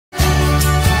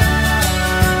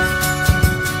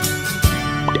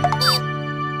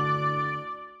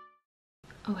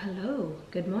Hello,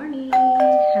 good morning,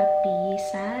 happy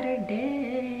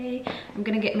Saturday. I'm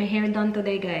gonna get my hair done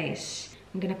today, guys.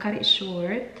 I'm gonna cut it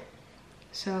short,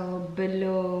 so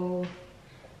below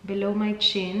my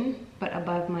chin but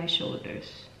above my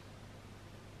shoulders.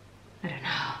 I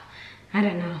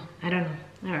don't know.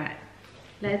 All right,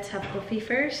 let's have coffee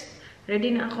first.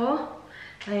 Ready na ako.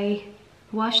 I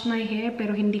washed my hair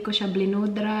pero hindi ko siya blow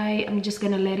dry. I'm just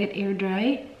gonna let it air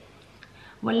dry.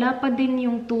 Wala pa din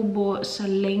yung tubo sa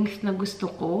length na gusto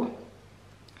ko.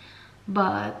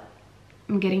 But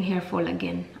I'm getting hair fall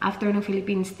again. After ng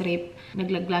Philippine strip,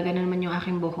 naglaglagan na naman yung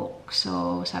aking buhok.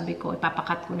 So sabi ko,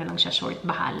 ipapakat ko na lang siya short.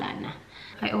 Bahala na.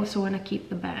 I also wanna keep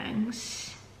the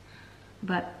bangs.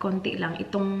 But konti lang.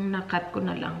 Itong nakat ko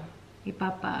na lang.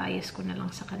 Ipapaayos ko na lang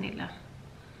sa kanila.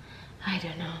 I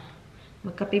don't know.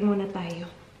 Magkape muna tayo.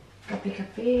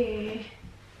 Kape-kape.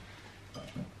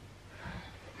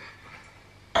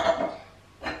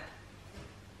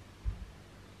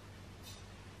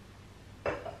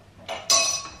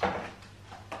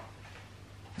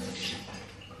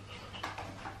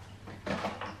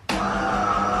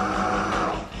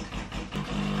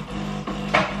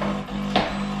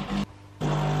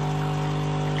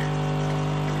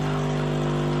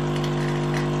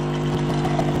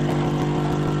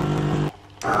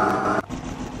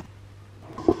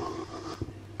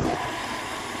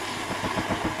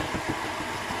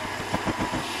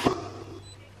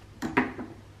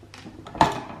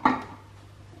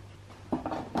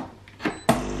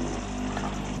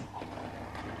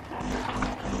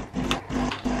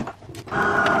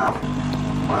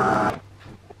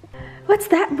 What's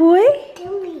that, boy?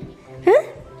 Huh?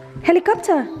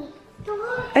 Helicopter?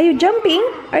 Are you jumping?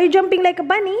 Are you jumping like a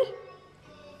bunny?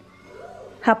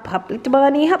 Hop, hop, little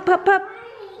bunny. Hop, hop, hop.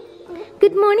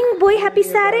 Good morning, boy. Happy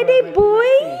Saturday,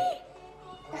 boy.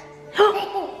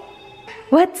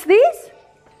 What's this?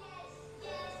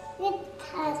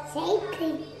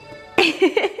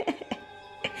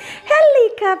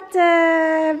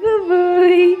 Helicopter.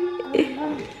 Boo-boo.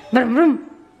 Vroom, vroom.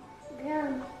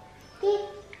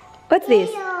 What's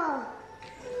this?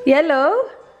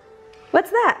 Yellow? What's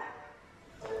that?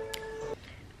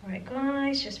 Alright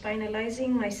guys, just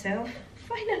finalizing myself.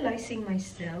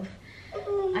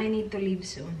 I need to leave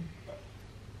soon.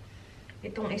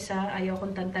 Itong isa, ayaw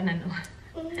kong tantanan.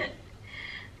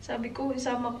 Sabi ko,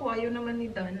 isama ko, ayaw naman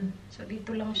ni Dan. So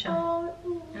dito lang siya.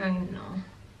 I know.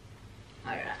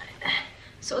 Alright.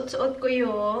 Suot-suot ko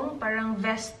yung parang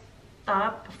vest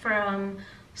top from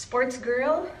Sports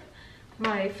Girl.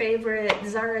 My favorite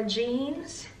Zara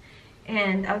jeans,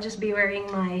 and I'll just be wearing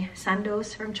my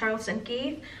sandals from Charles &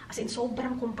 Keith. As in,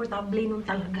 sobrang komportable nun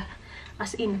talaga.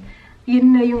 As in,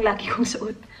 yun na yung lagi kong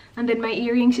suot. And then my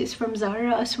earrings is from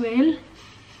Zara as well.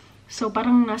 So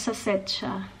parang nasa set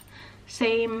siya.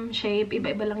 Same shape,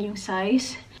 iba-iba lang yung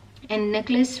size. And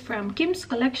necklace from Kim's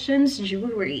Collections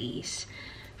Jewelries.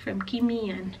 From Kimi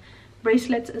yan.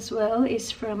 Bracelets as well is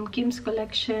from Kim's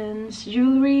Collections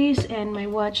Jewelries, and my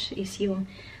watch is yung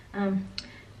a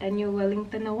New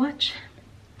Wellington na watch.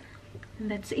 And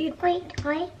that's it. Wait.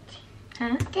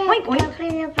 Huh? Wait.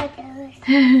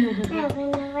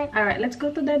 Alright, let's go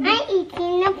to the... I'm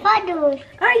eating the puddles.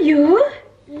 Are you?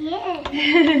 Yes.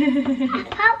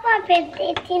 Papa is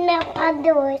eating the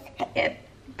puddles.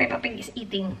 Peppa Pig is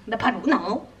eating the puddle.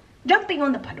 No, jumping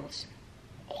on the puddles.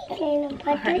 Eating the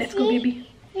puddles. Alright, let's go, baby.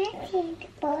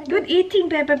 Good. Good eating,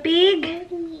 Peppa Pig.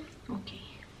 Okay.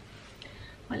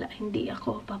 Wala, hindi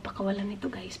ako papakawalan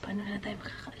nito, guys. Paano na tayo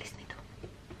makakaalis nito?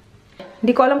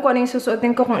 Hindi ko alam kung ano yung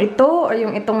susuotin ko, kung ito or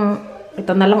yung ito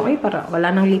na lang. Uy, para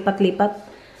wala nang lipat-lipat.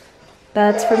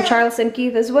 That's from Charles &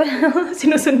 Keith as well.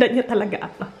 Sinusundan niya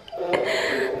talaga ako.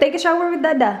 Take a shower with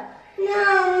Dada.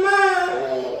 No,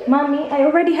 Mommy. Mommy, I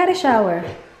already had a shower.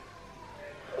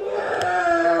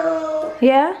 No.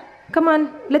 Yeah? Come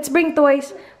on, let's bring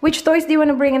toys. Which toys do you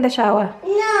want to bring in the shower?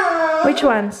 No. Which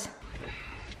ones?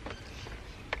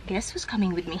 Guess who's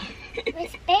coming with me?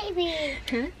 It's baby.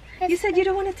 Huh? You said you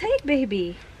don't want to take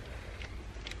baby.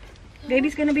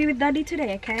 Baby's gonna be with Daddy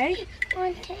today, okay?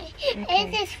 Okay.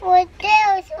 This is for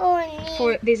girls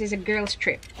only. This is a girls'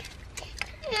 trip.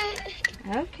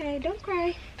 Okay, don't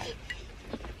cry.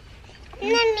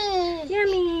 Mommy.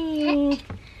 Yummy.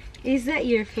 Is that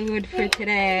your food for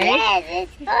today? Yes,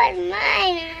 it's for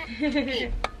mine.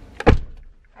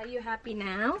 Are you happy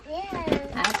now? Yeah.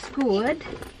 That's good.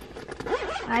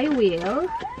 I will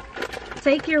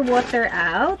take your water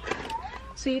out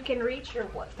so you can reach your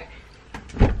water.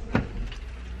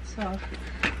 So,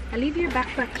 I'll leave your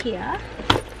backpack here.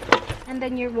 And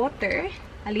then your water,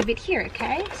 I'll leave it here,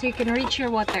 okay? So you can reach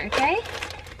your water, okay?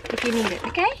 If you need it,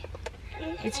 okay?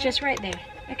 It's just right there,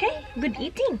 okay? Good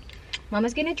eating.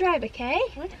 Mama's gonna drive, okay?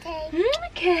 Okay.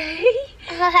 Okay.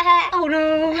 Oh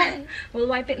no.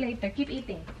 We'll wipe it later. Keep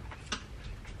eating.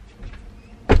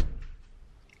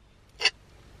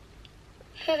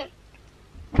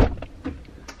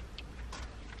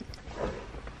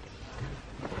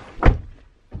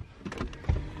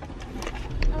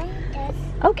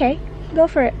 Okay, go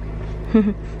for it.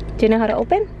 Do you know how to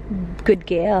open? Good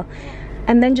girl.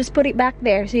 And then just put it back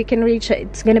there so you can reach it.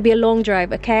 It's gonna be a long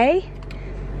drive, okay?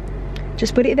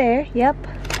 Just put it there. Yep.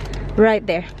 Right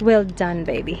there. Well done,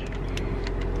 baby.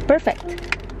 Perfect.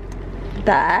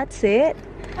 That's it.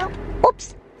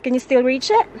 Oops. Can you still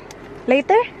reach it?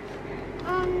 Later?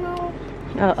 Oh no.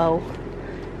 Uh-oh.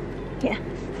 Yeah.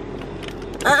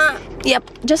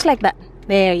 Yep. Just like that.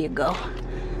 There you go.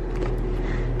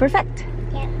 Perfect.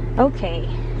 Yep. Okay.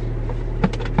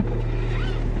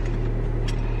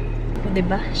 O,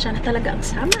 diba? Siya na talaga ang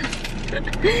sama.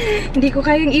 Hindi ko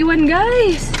kayang iwan,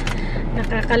 guys.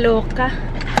 Nakakaloka.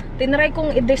 Tinry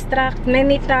kong i-distract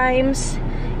many times.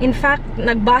 In fact,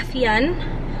 nag-bath yan.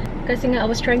 Kasi nga, I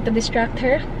was trying to distract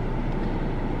her.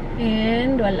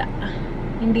 And wala.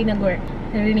 Hindi nag-work.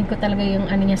 Narinig ko talaga yung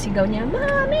ano niya, sigaw niya,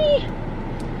 Mommy!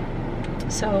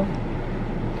 So,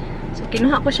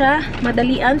 kinuha ko siya.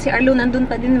 Madalian. Si Arlo nandun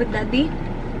pa din with Daddy.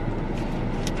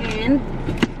 And,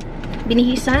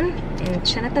 binihisan. And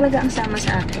siya na talaga ang sama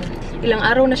sa akin. Ilang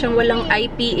araw na siyang walang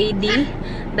IPAD.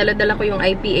 Dala-dala ko yung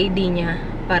IPAD niya.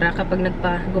 Para kapag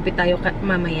nagpagupit tayo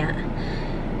mamaya,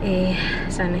 eh,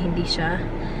 sana hindi siya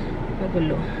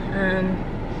magulo.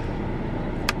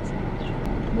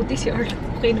 Buti si Arlo.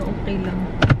 Okay na okay lang.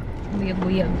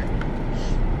 Buyag-buyag.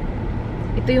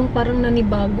 Ito yung parang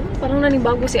nanibago. Parang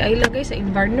nanibago si Ayla, guys, sa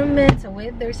environment, sa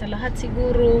weather, sa lahat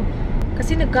siguro.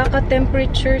 Kasi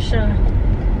nagkaka-temperature siya.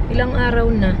 Ilang araw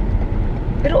na.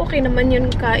 Pero okay naman yun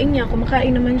kain niya.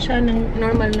 Kumakain naman siya ng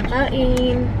normal na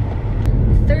kain.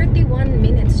 31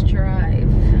 minutes drive.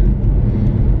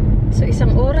 So,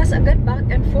 1 oras agad back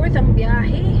and forth ang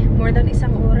biyahe. More than 1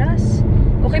 oras.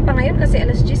 Okay pa ngayon kasi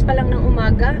alas 10 pa lang ng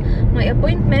umaga. My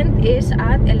appointment is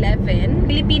at 11.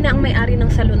 Pilipina ang may-ari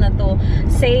ng salon na to.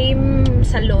 Same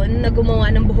salon na gumawa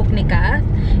ng buhok ni Kat.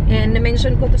 And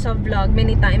na-mention ko to sa vlog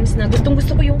many times na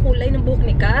gustong-gusto ko yung kulay ng buhok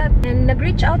ni Kat. And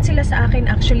nag-reach out sila sa akin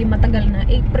actually matagal na.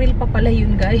 April pa pala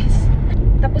yun, guys.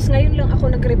 Tapos ngayon lang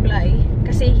ako nag-reply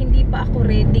kasi hindi pa ako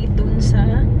ready dun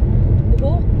sa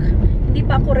buhok. Hindi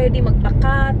pa ako ready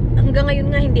magpakat. Hanggang ngayon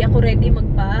nga hindi ako ready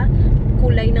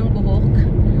magpa-kulay ng buhok.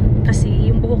 Kasi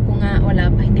yung buhok ko nga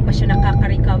wala pa. Hindi pa siya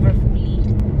nakaka-recover fully.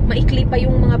 Maikli pa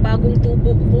yung mga bagong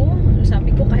tubo ko.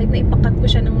 Sabi ko kahit na ipakat ko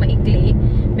siya ng maikli,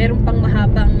 meron pang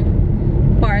mahabang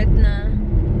part na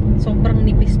sobrang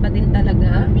nipis pa din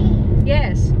talaga.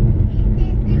 Yes.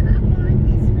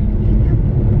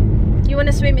 You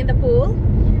wanna swim in the pool?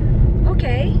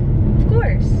 Okay. Of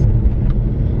course.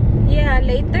 Yeah,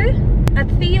 later. At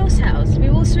Theo's house.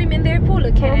 We will swim in their pool,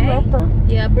 okay?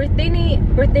 Yeah,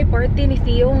 birthday party ni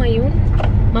Theo ngayon.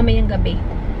 Mamayang gabi.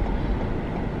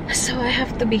 So I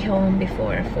have to be home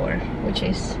before 4, which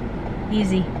is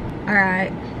easy.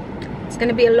 Alright. It's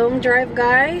gonna be a long drive,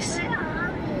 guys.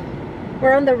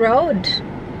 We're on the road.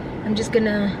 I'm just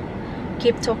gonna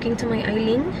keep talking to my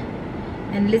Eileen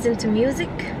and listen to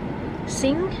music,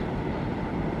 sing,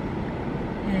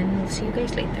 and we'll see you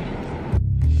guys later.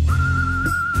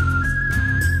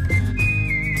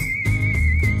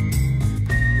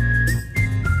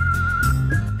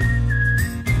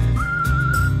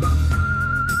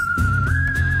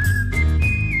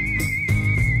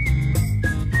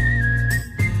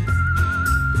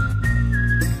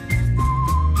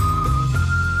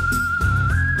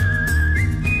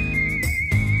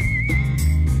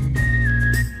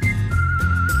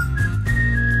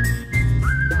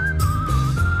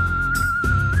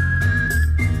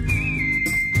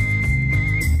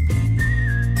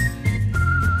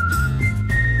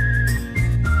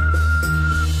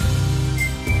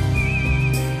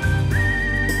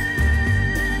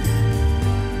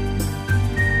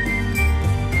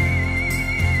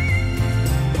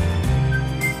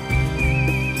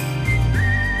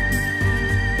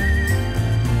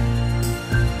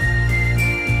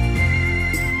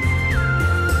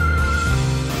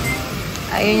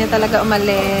 Ayaw niya talaga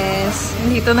umalis.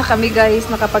 Dito na kami, guys.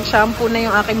 Nakapag-shampoo na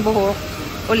yung aking buhok.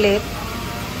 Ulit.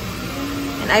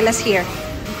 And Isla's here.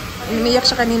 Umiyak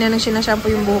siya kanina nang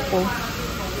sinashampoo yung buhok ko.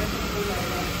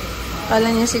 Kala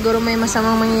niya siguro may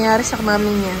masamang mangyayari sa mami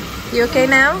niya. You okay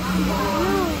now?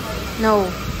 No.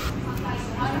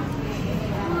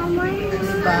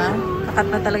 Diba? Kakat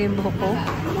na talaga yung buhok ko.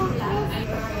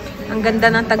 Ang ganda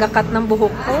ng tagakat ng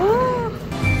buhok ko.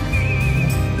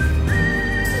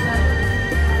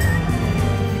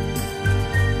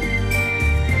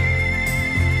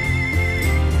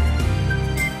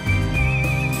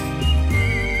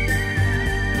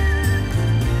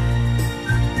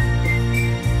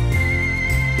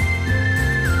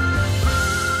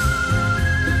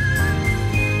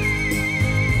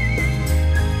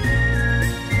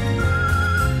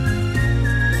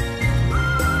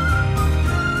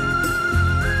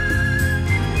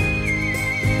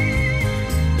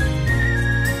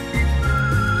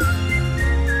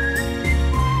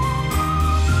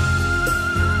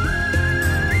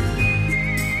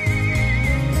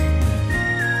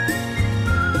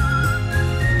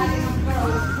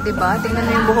 diba? Tingnan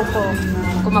mo yung buhok ko.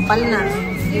 Kumapal na.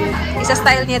 Isa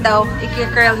style niya daw.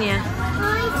 I-curl niya.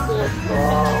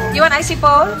 You want icy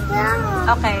pole?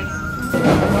 Yeah. Okay.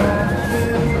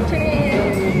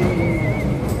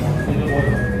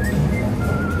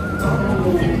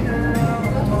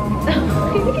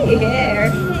 Look at your hair.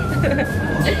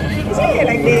 Is your hair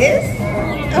like this?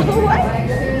 Oh, what?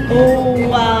 Oh,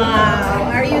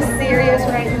 wow. Are you serious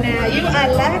right now? You are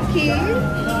lucky.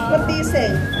 What do you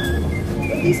say?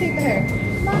 What do you say to her?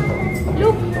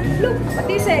 Look, look. What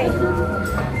do you say?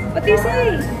 What do you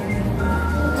say?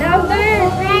 Louder.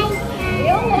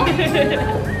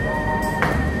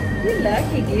 You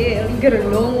lucky, girl. You got a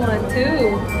long one,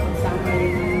 too.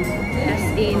 As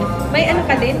in. May ano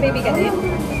ka din? Baby ka din?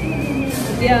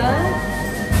 Yeah.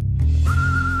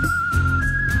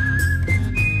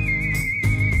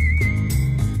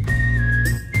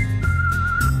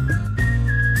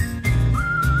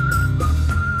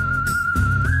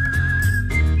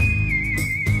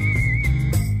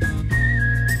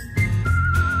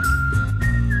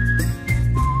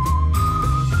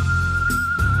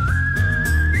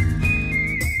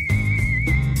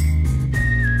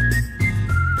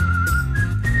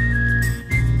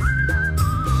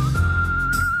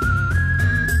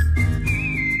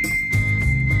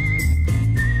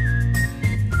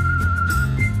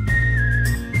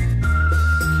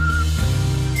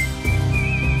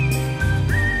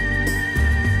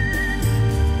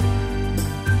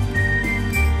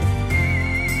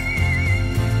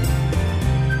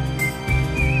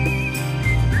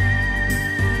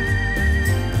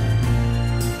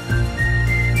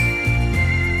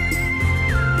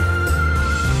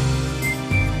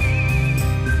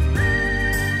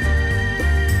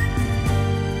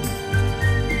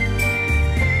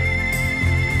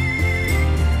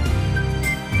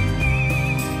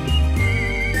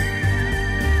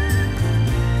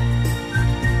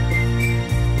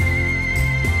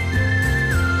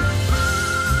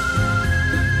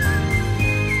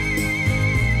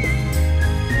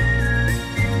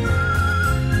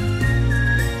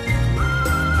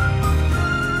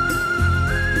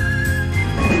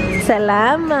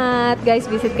 Salamat! Guys,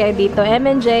 visit kayo dito.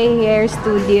 M&J Hair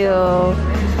Studio.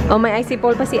 Oh, may icy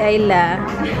pole pa si Ayla.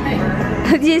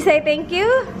 Did you say thank you?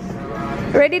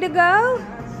 Ready to go?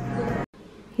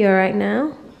 You alright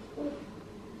now?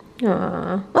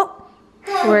 Aww. Oh!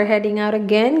 We're heading out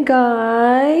again,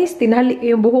 guys. Tinali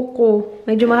yung buhok ko.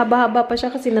 Medyo mahaba-haba pa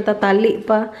siya kasi natatali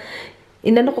pa.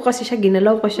 Inano ko kasi siya,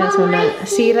 ginalaw ko siya. So,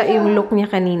 nasira yung look niya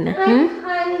kanina.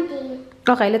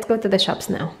 Okay, let's go to the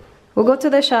shops now. We'll go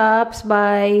to the shops,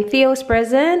 buy Theo's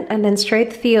present, and then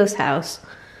straight to Theo's house.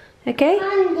 Okay?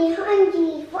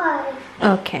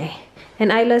 Okay.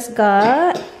 And Isla's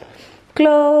got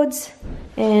clothes,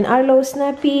 and Arlo's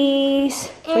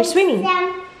nappies for swimming.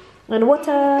 And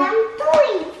water.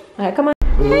 Alright, come on.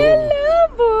 Hello,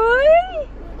 boy!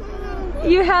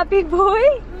 You happy,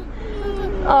 boy?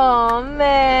 Oh,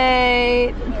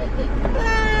 mate.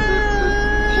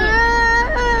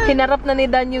 Hinarap na ni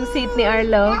Dan yung seat ni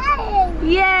Arlo.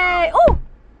 Yay! Oh!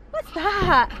 What's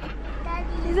that?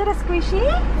 Is it a squishy?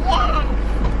 Yeah.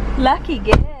 Lucky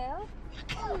girl.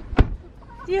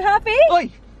 You happy?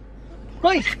 Oi!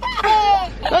 Oi!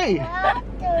 Oi!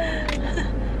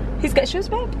 He's got shoes,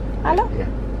 babe. Arlo? Yeah.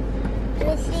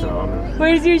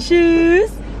 Where's your shoes?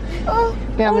 Oh,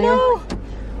 Oh no!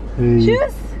 Hey.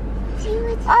 Shoes?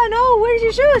 Oh no! Where's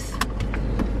your shoes?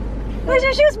 Where's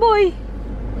your shoes, boy?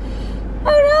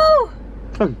 Oh no!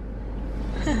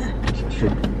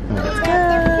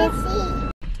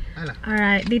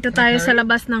 Alright, dito tayo sa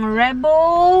labas ng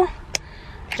Rebel.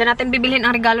 Diyan natin bibilhin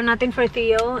ang regalo natin for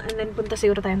Theo. And then punta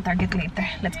siguro tayong Target later.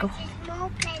 Let's go. small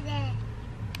present.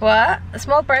 What? A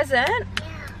small present?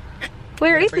 Yeah.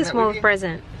 Where is the small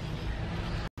present?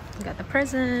 Got the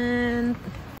present.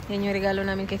 Yan yung regalo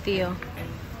namin kay Theo.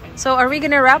 So, are we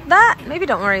gonna wrap that? Maybe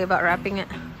don't worry about wrapping it.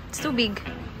 It's too big.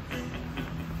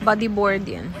 Body board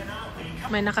yan.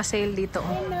 May naka-sale dito.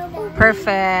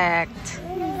 Perfect.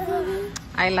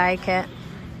 I like it.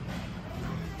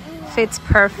 Fits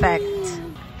perfect.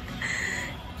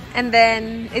 And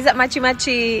then, is that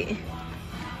matchy-matchy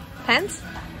pants?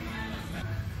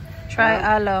 Try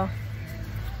aloe.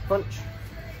 Punch.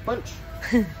 Punch.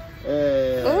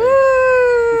 Ooh!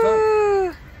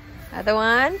 Other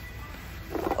one.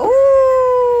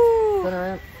 Ooh!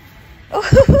 Ooh!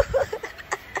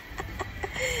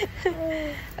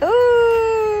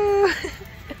 Ooh!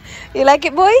 You like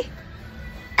it, boy?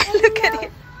 Look at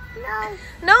it. No.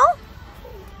 No?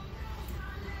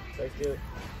 Stay still.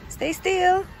 Stay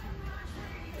still.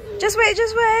 Just wait,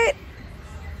 just wait.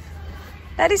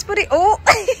 Daddy's putting. Oh! Look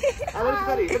at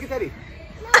Daddy. Look at Daddy.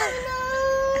 No.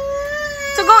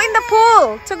 To go in the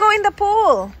pool. To go in the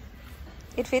pool.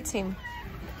 It fits him.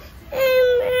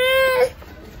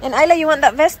 And Isla, you want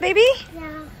that vest, baby?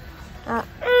 Yeah.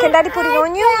 Can Daddy put it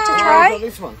on you to How try? about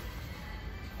this one?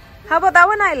 How about that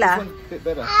one, Isla? This one, bit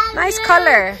better. Nice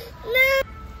color.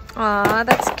 Aw,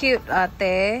 that's cute,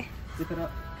 ate. Zip it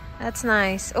up. That's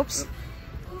nice. Oops.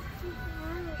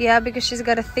 Yeah, because she's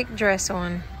got a thick dress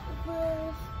on.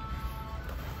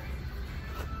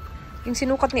 Yung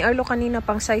sinukat ni Arlo kanina,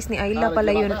 pang size ni Ayla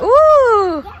pala yun.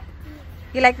 Ooh!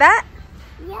 You like that?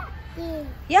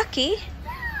 Yucky?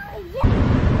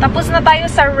 Tapos na tayo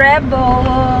sa Rebel.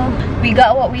 We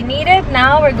got what we needed.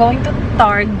 Now, we're going to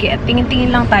Target.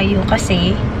 Tingin-tingin lang tayo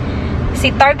kasi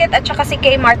si Target at saka si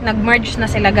Kmart nag-merge na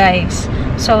sila, guys.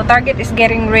 So, Target is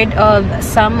getting rid of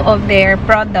some of their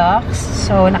products.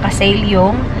 So, naka-sale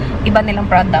yung iba nilang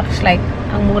products. Like,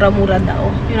 ang mura-mura daw.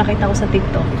 Yung nakita ko sa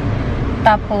TikTok.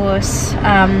 Tapos,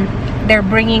 they're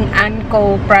bringing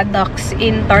Anko products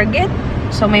in Target.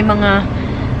 So, may mga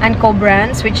Anko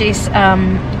brands, which is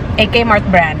a Kmart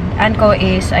brand. Anko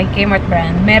is a Kmart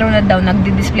brand. Meron na daw,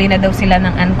 nagdi-display na daw sila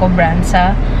ng Anko brand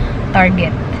sa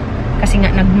Target. Kasi nga,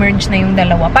 nag-merge na yung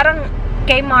dalawa. Parang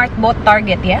Kmart bought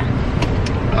Target, yeah?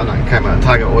 Oh no, Kmart and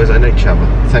Target always own each other.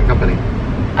 Same company.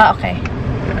 Ah, okay.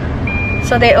 Yeah.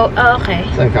 So they, okay.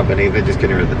 Same company, they're just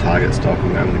getting rid of the Target stock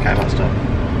and going with the Kmart stock.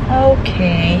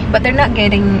 Okay. But they're not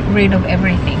getting rid of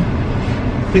everything.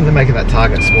 I think they're making that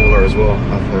Target smaller as well,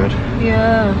 I've heard.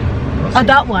 Yeah. Oh,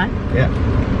 that one? Yeah.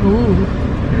 Ooh.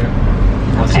 Yeah.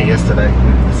 I Okay. see yesterday.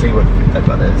 See what they've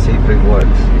got there. See if it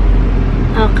works.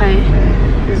 Okay.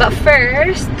 But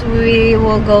first, we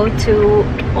will go to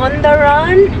On the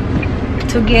Run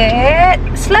to get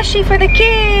slushy for the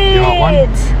kids. You want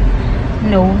one?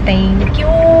 No, thank you.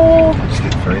 I'll just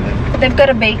get three then. They've got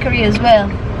a bakery as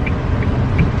well.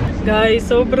 Guys,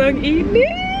 sobrang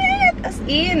init. As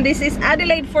in, this is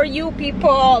Adelaide for you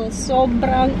people.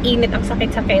 Sobrang init. Ang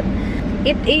sakit-sakit.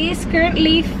 It is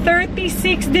currently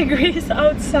 36 degrees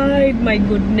outside. My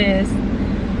goodness.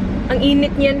 Ang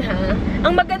init niyan, ha?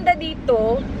 Ang maganda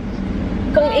dito,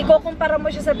 kung ikukumpara mo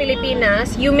siya sa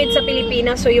Pilipinas, humid sa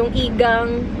Pilipinas, so yung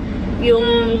igang,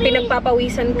 yung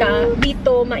pinagpapawisan ka,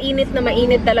 dito, mainit na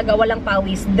mainit talaga, walang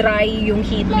pawis. Dry yung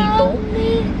heat dito.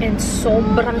 And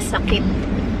sobrang sakit.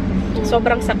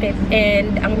 Sobrang sakit.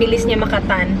 And ang bilis niya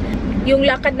makatan. Yung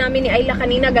lakad namin ni Ayla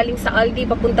kanina, galing sa Aldi,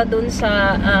 papunta dun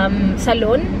sa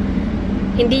salon.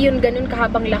 Hindi yun ganun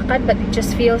kahabang lakad, but it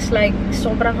just feels like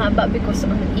sobrang haba because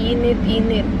ang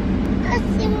init.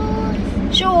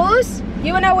 Shoes?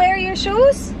 You wanna wear your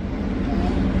shoes?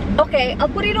 Okay, I'll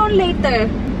put it on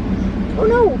later. Oh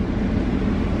no.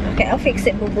 Okay, I'll fix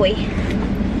it, boo-boy.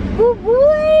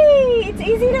 Boo-boy! It's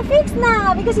easy to fix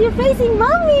now because you're facing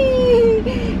mommy!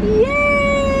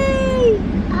 Yay!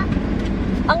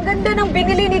 Ang ganda ng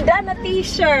binili ni Dan na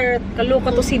t-shirt.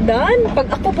 Kaloka to si Dan.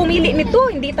 Pag ako pumili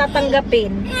nito, hindi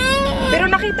tatanggapin. Pero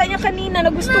nakita niya kanina,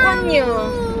 nagustuhan niya.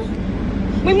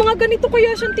 May mga ganito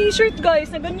kaya siyang t-shirt,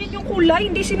 guys, na ganyan yung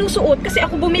kulay, hindi sinusuot kasi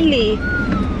ako bumili.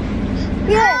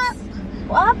 Yes.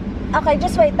 Up. Okay,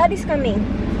 just wait. Daddy's coming.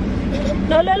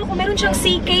 Naalala ko, meron siyang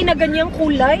CK na ganyang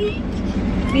kulay.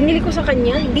 Binili ko sa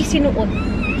kanya, hindi sinuot.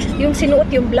 Yung sinuot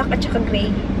yung black at saka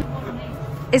gray.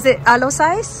 Is it aloe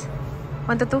size?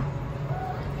 1 to 2?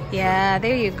 Yeah,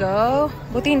 there you go.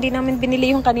 Buti hindi namin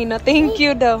binili yung kanina. Thank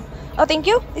you daw. Oh, thank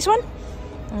you. This one?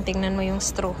 Tingnan mo yung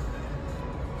straw.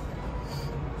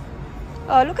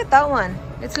 Oh, look at that one.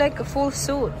 It's like a full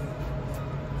suit.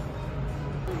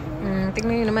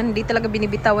 Tingnan nyo naman, hindi talaga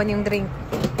binibitawan yung drink.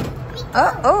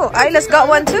 Oh, Isla's got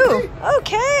one too.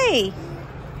 Okay.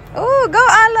 Oh, go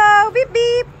Alo. Beep,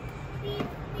 beep.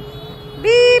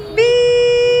 Beep,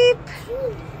 beep.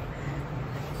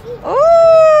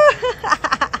 Oh.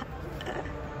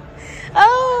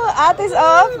 Oh, Ate's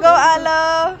off. Go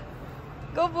Alo.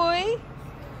 Go boy.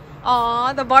 Aw,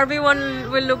 the Barbie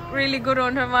one will look really good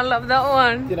on her. I love that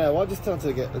one. You know, I just tell to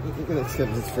get look at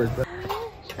this fruit.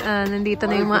 Nandito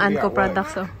na yung mga Anko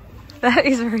products. Oh. That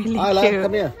is really Isla, cute.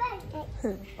 come here.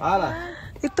 Isla.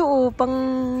 Ito oh, pang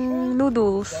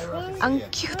noodles. Ang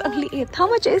cute, ang liit. How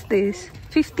much is this?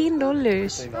 $15.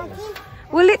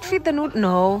 Will it fit the noodle?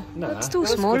 No. That's too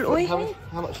small. Oy. How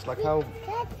much? Like how?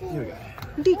 Here we go.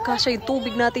 Hindi kasha yung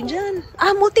tubig natin dyan.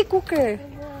 Ah, multi-cooker.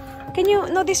 Can you,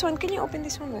 no, this one. Can you open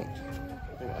this one? Wait.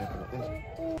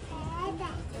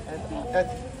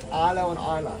 That's Arlo and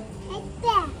Isla.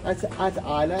 That's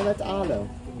Isla and that's Arlo.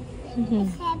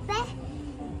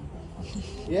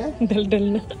 Yeah?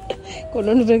 Dal-dal na. Kung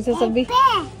ano ba sasabi?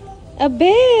 A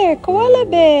bear! Koala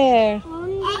bear!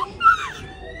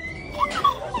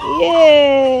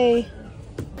 Yay!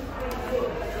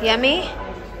 Yummy?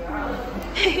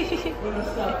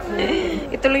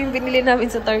 Ito lang yung binili namin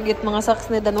sa Target, mga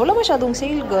socks na Dan. Wala masyadong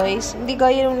sale, guys. Hindi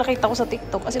gaya yung nakita ko sa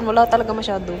TikTok. Kasi wala talaga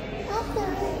masyado.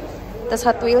 Tapos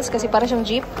Hot Wheels kasi para siyang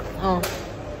jeep. Oh.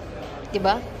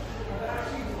 Diba?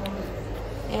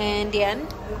 And yan.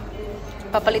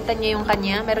 Papalitan niya yung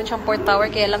kanya. Meron siyang port tower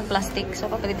kaya lang plastic. So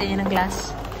papalitan niya ng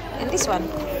glass. And this one.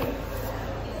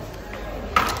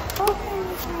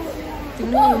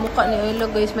 Tingnan niyo yung mukha ni Ayla,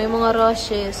 guys. May mga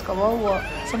rashes. Kawawa.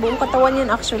 Sa buong katawan yan,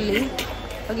 actually.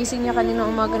 Pagising niya kanina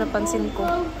umaga, napansin ko.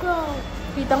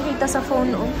 Kitang-kita sa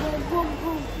phone, oh.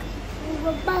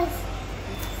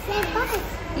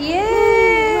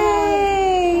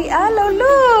 Yay! Hello,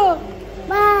 look!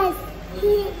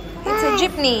 It's a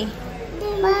jeepney.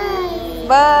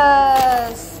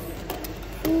 Bus!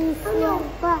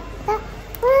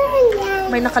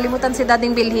 May nakalimutan si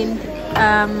Dading bilhin.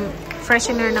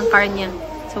 Freshener ng car niya.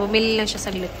 So, bumili lang siya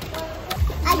saglit.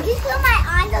 I just saw my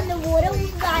eyes on the water with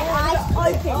my eyes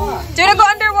open. Do you wanna go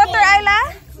underwater,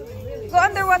 Ayla? Go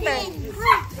underwater.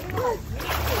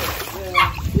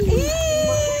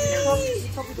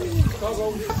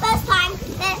 The first time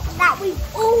that we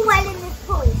all went in this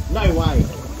pool. No way.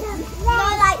 No,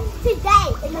 like today.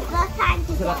 In the first time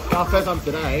today. Our first time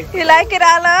today. You like it,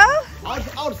 Ayla? I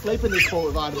would sleep in this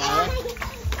pool if I had my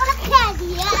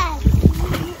Okay, yes.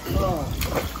 Oh,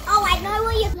 I know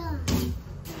where you're going.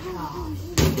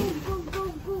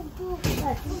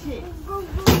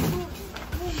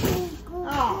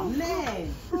 Oh, man.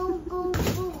 Oh,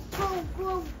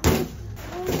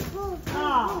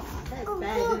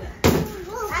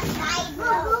 that's bad, isn't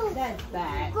it? That's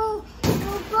bad.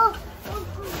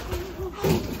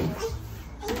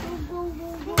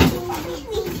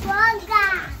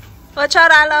 Watch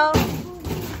out, Ayla.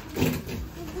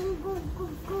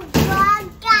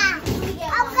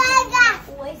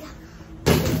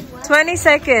 20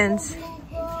 seconds.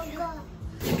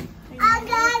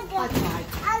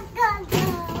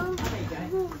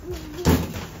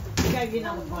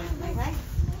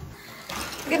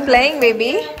 Good playing,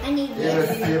 baby.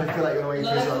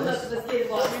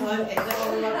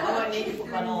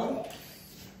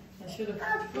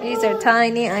 These are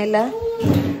tiny, Ayla.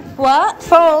 What?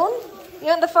 Phone?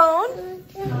 You on the phone?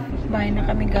 Bahay na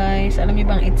kami, guys. Alam niyo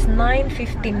bang, it's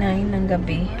 9:59 ng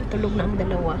gabi. Tulog na ang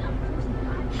dalawa.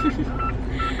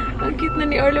 Ang cute na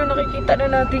ni Arlo. Nakikita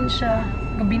na natin siya.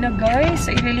 Gabi na, guys.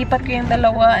 So, ililipat ko yung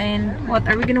dalawa. And what?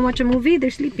 Are we gonna watch a movie? They're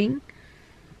sleeping.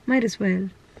 Might as well.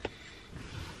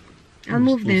 I'll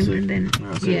move them and then,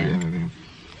 yeah.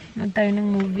 Mag tayo ng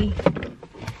movie.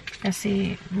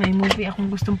 Kasi may movie akong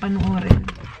gustong panoorin.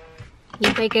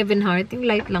 Yung kay Kevin Hart. Yung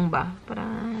light lang ba? Para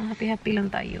happy-happy lang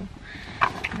tayo.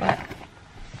 But,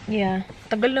 yeah.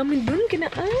 Tagal namin dun,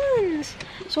 kinaans.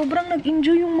 Sobrang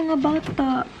nag-enjoy yung mga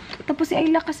bata. Tapos si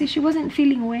Ayla kasi, she wasn't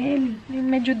feeling well.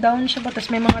 Medyo down siya ba?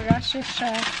 Tapos may mga rashes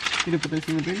siya.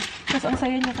 Tapos ang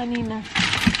saya niya kanina.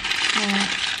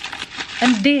 Yeah.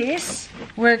 And this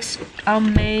works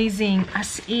amazing.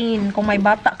 As in, kung may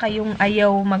bata kayong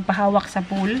ayaw magpahawak sa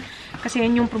pool, kasi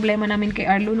yun yung problema namin kay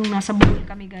Arlo nung nasa Bohol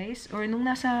kami, guys, or nung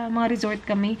nasa mga resort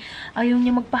kami, ayaw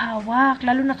niya magpahawak.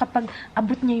 Lalo na kapag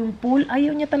abot niya yung pool,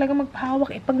 ayaw niya talaga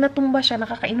magpahawak. Eh, pag natumba siya,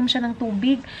 nakakainom siya ng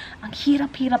tubig. Ang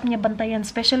hirap-hirap niya bantayan,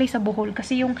 especially sa Bohol.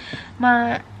 Kasi yung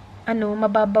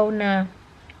mababaw na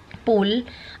pool,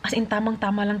 as in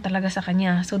tamang-tama lang talaga sa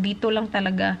kanya. So, dito lang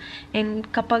talaga. And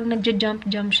kapag nagja-jump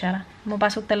siya,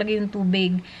 mapasok talaga yung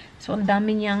tubig. So, ang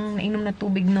dami niyang nainom na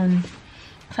tubig nun.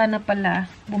 Sana pala,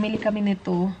 bumili kami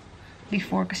nito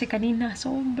before. Kasi kanina,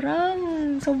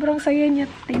 sobrang saya niya.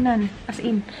 Tingnan. As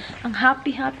in, ang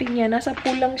happy-happy niya. Nasa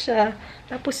pool lang siya.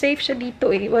 Tapos, safe siya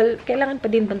dito eh. Well, kailangan pa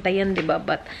din bantayan, diba?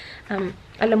 But,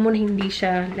 alam mo na hindi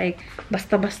siya, like,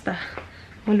 basta-basta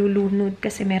malulunod.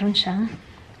 Kasi meron siyang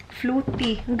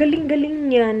floaty. Ang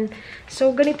galing-galing niyan.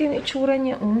 So, ganito yung itsura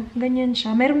niya, oh. Ganyan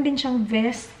siya. Meron din siyang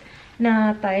vest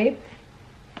na type.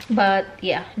 But,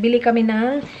 yeah. Bili kami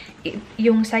na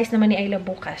yung size naman ni Ayla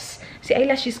bukas. Si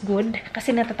Ayla, she's good.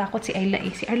 Kasi natatakot si Ayla eh.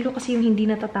 Si Arlo kasi yung hindi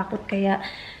natatakot. Kaya,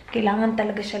 kailangan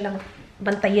talaga siya lang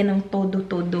bantayan ng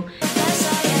todo-todo.